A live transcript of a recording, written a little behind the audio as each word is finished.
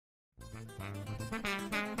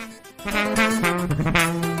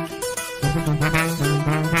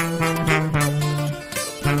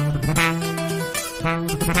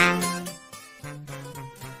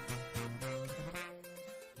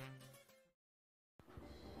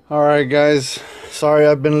Alright guys, sorry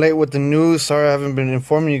I've been late with the news. Sorry I haven't been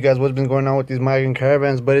informing you guys what's been going on with these migrant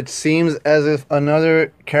caravans, but it seems as if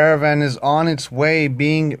another caravan is on its way,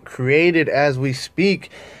 being created as we speak,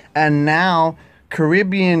 and now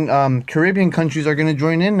Caribbean countries are going to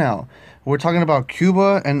join in now. We're talking about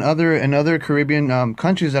Cuba and other Caribbean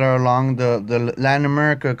countries that are along the Latin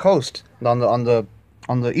America coast, on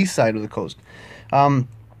the east side of the coast.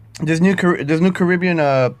 There's new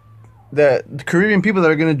Caribbean the Caribbean people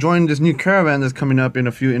that are going to join this new caravan that's coming up in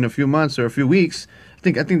a few months or a few weeks.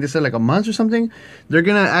 I think they said like a month or something. They're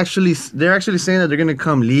actually saying that they're gonna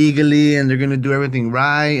come legally and they're gonna do everything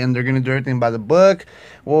right and they're gonna do everything by the book.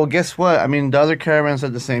 Well, guess what? I mean, the other caravans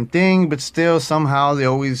said the same thing, but still somehow they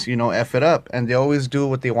always, F it up, and they always do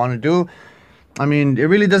what they want to do. I mean, it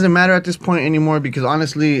really doesn't matter at this point anymore, because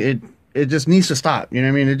honestly, it just needs to stop. You know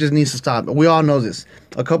what I mean? It just needs to stop. We all know this.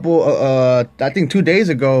 I think 2 days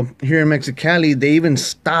ago here in Mexicali, they even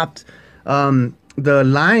stopped the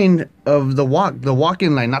line of the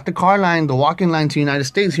walk-in line, not the car line, the walk-in line to the United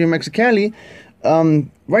States here in Mexicali.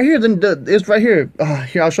 Right here, it's right here.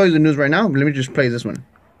 Here, I'll show you the news right now. Let me just play this one.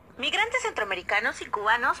 Migrantes centroamericanos y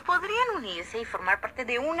cubanos podrían unirse y formar parte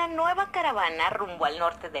de una nueva caravana rumbo al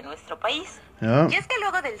norte de nuestro país. Yeah. Y es que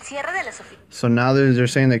luego del cierre de las So now they're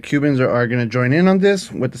saying that Cubans are going to join in on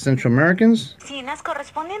this with the Central Americans. oficinas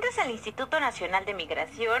correspondientes al Instituto Nacional de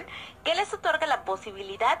Migración, que les otorga la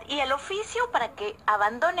posibilidad y el oficio para que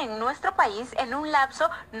abandonen nuestro país en un lapso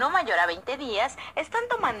no mayor a 20 días, están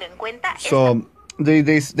tomando en cuenta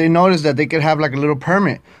They noticed that they could have like a little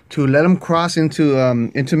permit to let them cross into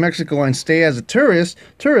Mexico and stay as a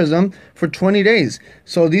tourism for 20 days.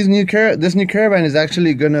 So this new caravan is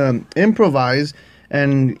actually gonna improvise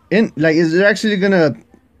and they're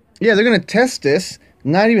gonna test this.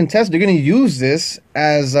 Not even test. They're gonna use this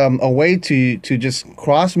as a way to just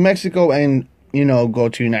cross Mexico and go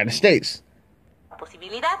to United States.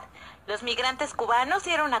 posibilidad. Los migrantes cubanos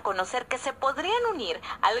dieron a conocer que se podrían unir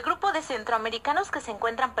al grupo de centroamericanos que se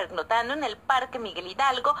encuentran pernotando en el Parque Miguel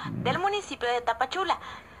Hidalgo del municipio de Tapachula,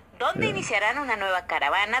 donde iniciarán una nueva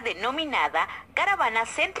caravana denominada Caravana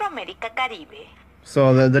Centroamérica Caribe.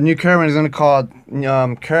 So the new caravan is going to call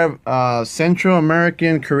it Central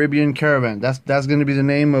American Caribbean Caravan. That's going to be the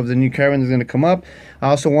name of the new caravan that's going to come up. I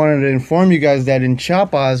also wanted to inform you guys that in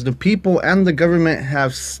Chiapas, the people and the government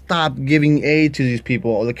have stopped giving aid to these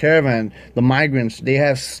people, the caravan, the migrants. They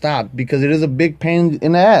have stopped because it is a big pain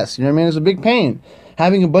in the ass. You know what I mean? It's a big pain.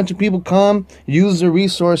 Having a bunch of people come, use the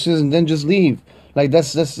resources, and then just leave. Like,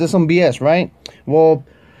 that's some BS, right? Well,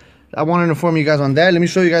 I wanted to inform you guys on that. Let me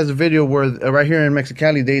show you guys the video where right here in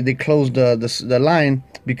Mexicali they closed the line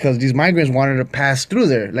because these migrants wanted to pass through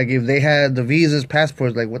there. Like, if they had the visas,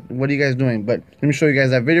 passports, like what are you guys doing? But let me show you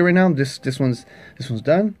guys that video right now. This one's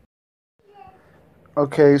done.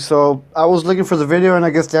 Okay, so I was looking for the video and I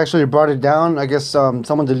guess they actually brought it down. I guess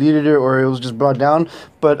someone deleted it or it was just brought down.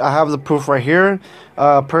 But I have the proof right here.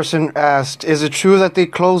 A person asked, "Is it true that they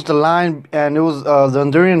closed the line and it was the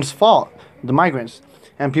Hondurans' fault, the migrants?"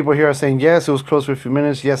 And people here are saying, yes, it was closed for a few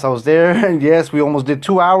minutes. Yes, I was there. And yes, we almost did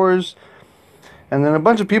 2 hours. And then a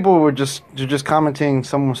bunch of people were just commenting.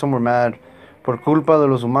 Some were mad. Por culpa de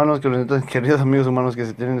los humanos, que los queridos amigos humanos que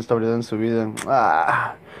se tienen estabilidad en su vida.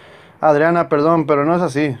 Adriana, perdón, pero no es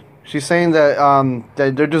así. She's saying that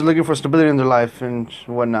that they're just looking for stability in their life and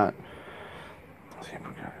whatnot.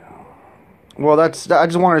 Well, I just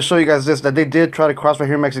wanted to show you guys this, that they did try to cross right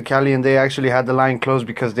here in Mexicali, and they actually had the line closed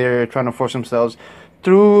because they're trying to force themselves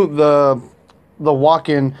through the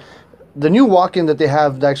walk-in, the new walk-in that they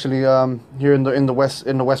have actually here in the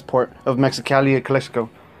West Port of Mexicali at Calexico.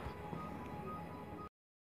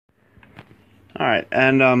 All right,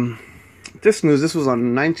 and this was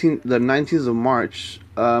on the 19th of March.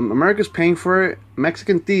 America's paying for it.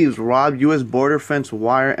 Mexican thieves rob U.S. border fence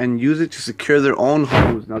wire and use it to secure their own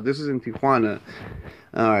homes. Now, this is in Tijuana.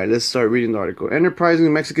 All right, let's start reading the article.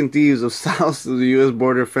 Enterprising Mexican thieves of south of the U.S.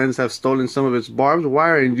 border fence have stolen some of its barbed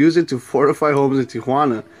wire and used it to fortify homes in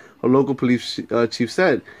Tijuana, a local police chief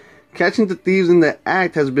said. Catching the thieves in the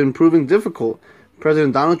act has been proving difficult.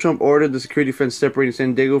 President Donald Trump ordered the security fence separating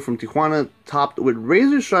San Diego from Tijuana topped with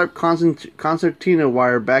razor-sharp concertina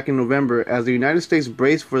wire back in November as the United States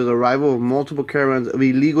braced for the arrival of multiple caravans of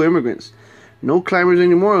illegal immigrants. No climbers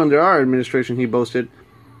anymore under our administration, he boasted.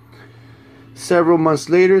 Several months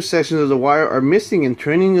later, sections of the wire are missing and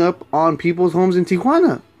turning up on people's homes in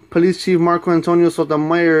Tijuana. Police Chief Marco Antonio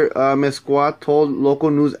Sotomayor Mezcua told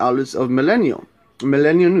local news outlets of Milenio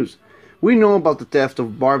News. We know about the theft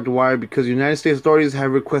of barbed wire because United States authorities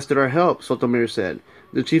have requested our help, Sotomayor said.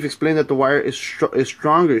 The chief explained that the wire is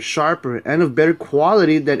stronger, sharper, and of better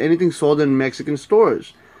quality than anything sold in Mexican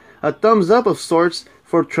stores. A thumbs up of sorts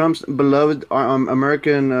for Trump's beloved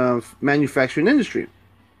American manufacturing industry.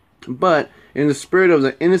 But in the spirit of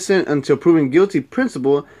the innocent until proven guilty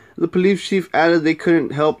principle, the police chief added they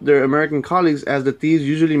couldn't help their American colleagues as the thieves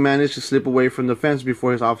usually manage to slip away from the fence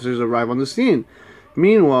before his officers arrive on the scene.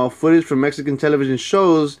 Meanwhile, footage from Mexican television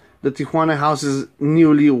shows the Tijuana houses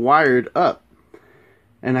newly wired up.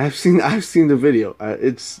 And I've seen the video.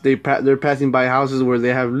 They're passing by houses where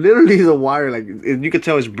they have literally the wire, like you could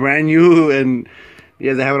tell it's brand new, and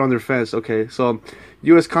yeah, they have it on their fence. Okay, so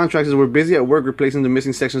U.S. contractors were busy at work replacing the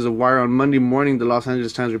missing sections of wire on Monday morning, the Los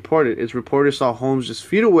Angeles Times reported. Its reporters saw homes just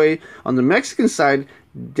feet away on the Mexican side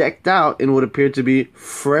decked out in what appeared to be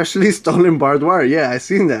freshly stolen barbed wire. Yeah, I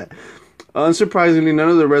seen that. Unsurprisingly, none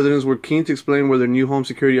of the residents were keen to explain where their new home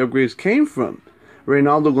security upgrades came from.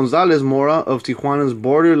 Reynaldo Gonzalez Mora of Tijuana's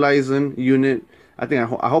border liaison unit, I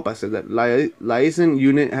hope I said that, liaison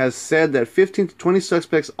unit has said that 15 to 20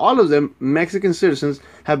 suspects, all of them Mexican citizens,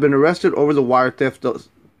 have been arrested over the wire theft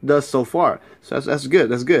thus so far. So that's good.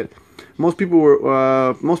 That's good. Most people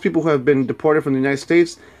who have been deported from the United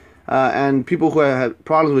States and people who have had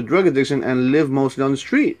problems with drug addiction and live mostly on the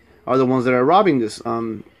street are the ones that are robbing this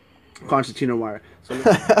concertina wire. So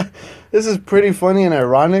this is pretty funny and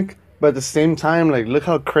ironic, but at the same time, like, look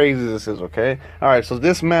how crazy this is, okay? All right, so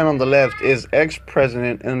this man on the left is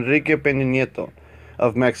ex-president Enrique Pena Nieto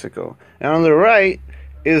of Mexico. And on the right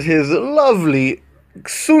is his lovely,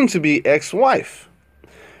 soon-to-be ex-wife.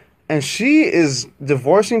 And she is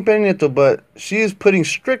divorcing Pena Nieto, but she is putting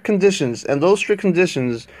strict conditions. And those strict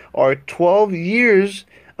conditions are 12 years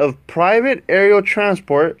of private aerial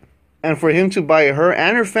transport, and for him to buy her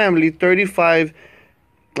and her family 35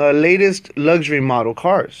 latest luxury model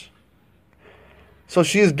cars. So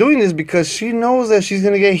she is doing this because she knows that she's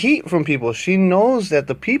going to get heat from people. She knows that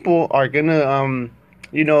the people are going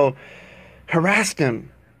to, harass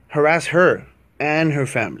her and her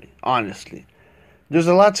family, honestly. There's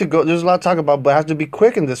a lot to talk about, but I have to be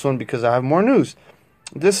quick in this one because I have more news.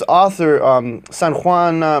 This author, San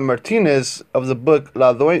Juan Martinez, of the book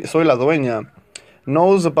Soy la Dueña,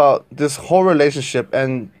 knows about this whole relationship,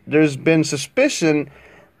 and there's been suspicion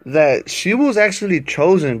that she was actually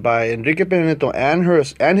chosen by Enrique Pena Nieto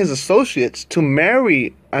and his associates to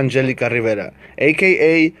marry Angelica Rivera,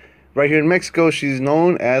 a.k.a. right here in Mexico, she's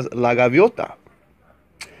known as La Gaviota.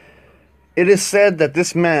 It is said that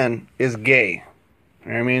this man is gay,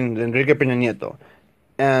 Enrique Pena Nieto,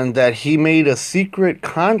 and that he made a secret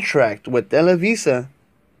contract with Televisa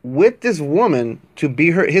with this woman to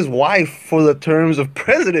be his wife for the terms of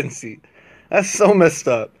presidency. That's so messed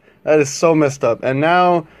up. That is so messed up. And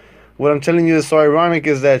now, what I'm telling you is so ironic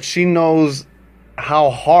is that she knows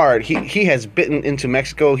how hard he has bitten into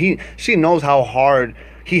Mexico. She knows how hard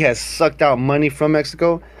he has sucked out money from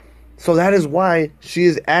Mexico. So that is why she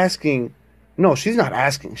is asking. No, she's not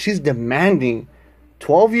asking. She's demanding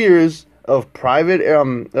 12 years of private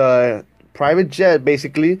jet,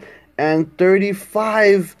 basically, and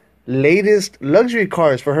 35 latest luxury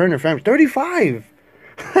cars for her and her family. 35!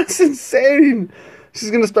 That's insane! She's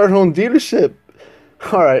going to start her own dealership.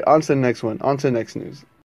 Alright, on to the next one. On to the next news.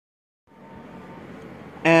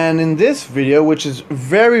 And in this video, which is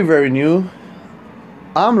very, very new,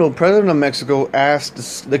 AMLO, president of Mexico,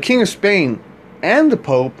 asked the King of Spain and the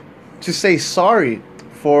Pope to say sorry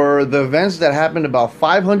for the events that happened about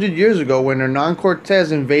 500 years ago when Hernan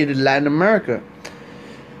Cortez invaded Latin America.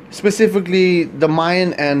 Specifically, the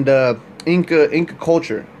Mayan and Inca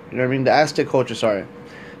culture. You know what I mean? The Aztec culture, sorry.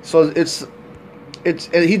 So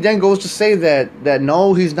he then goes to say that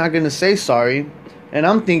no, he's not going to say sorry. And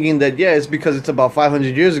I'm thinking that, yeah, it's because it's about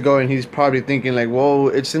 500 years ago, and he's probably thinking like, whoa,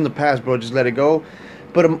 it's in the past, bro, just let it go.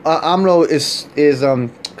 But AMLO is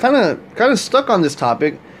kind of stuck on this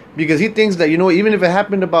topic because he thinks that, even if it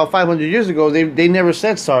happened about 500 years ago, they never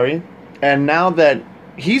said sorry. And now that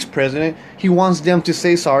he's president, he wants them to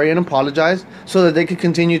say sorry and apologize so that they could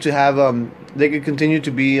continue to have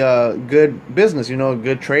be good business,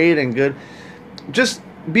 good trade and good, just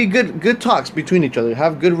be good talks between each other,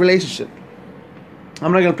 have good relationship.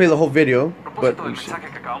 I'm not going to play the whole video, but del mensaje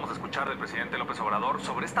que acabamos de escuchar del presidente López Obrador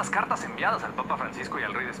sobre estas cartas enviadas al Papa Francisco y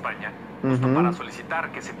al rey de España, justo para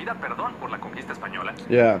solicitar que se pida perdón por la conquista española.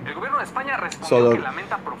 Yeah. El gobierno de España respondió que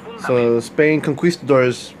lamenta profundamente. So the Spain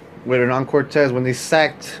conquistadors with Hernan Cortez, when they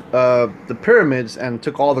sacked the pyramids and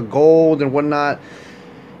took all the gold and whatnot.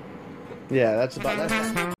 Yeah, that's about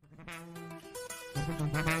that.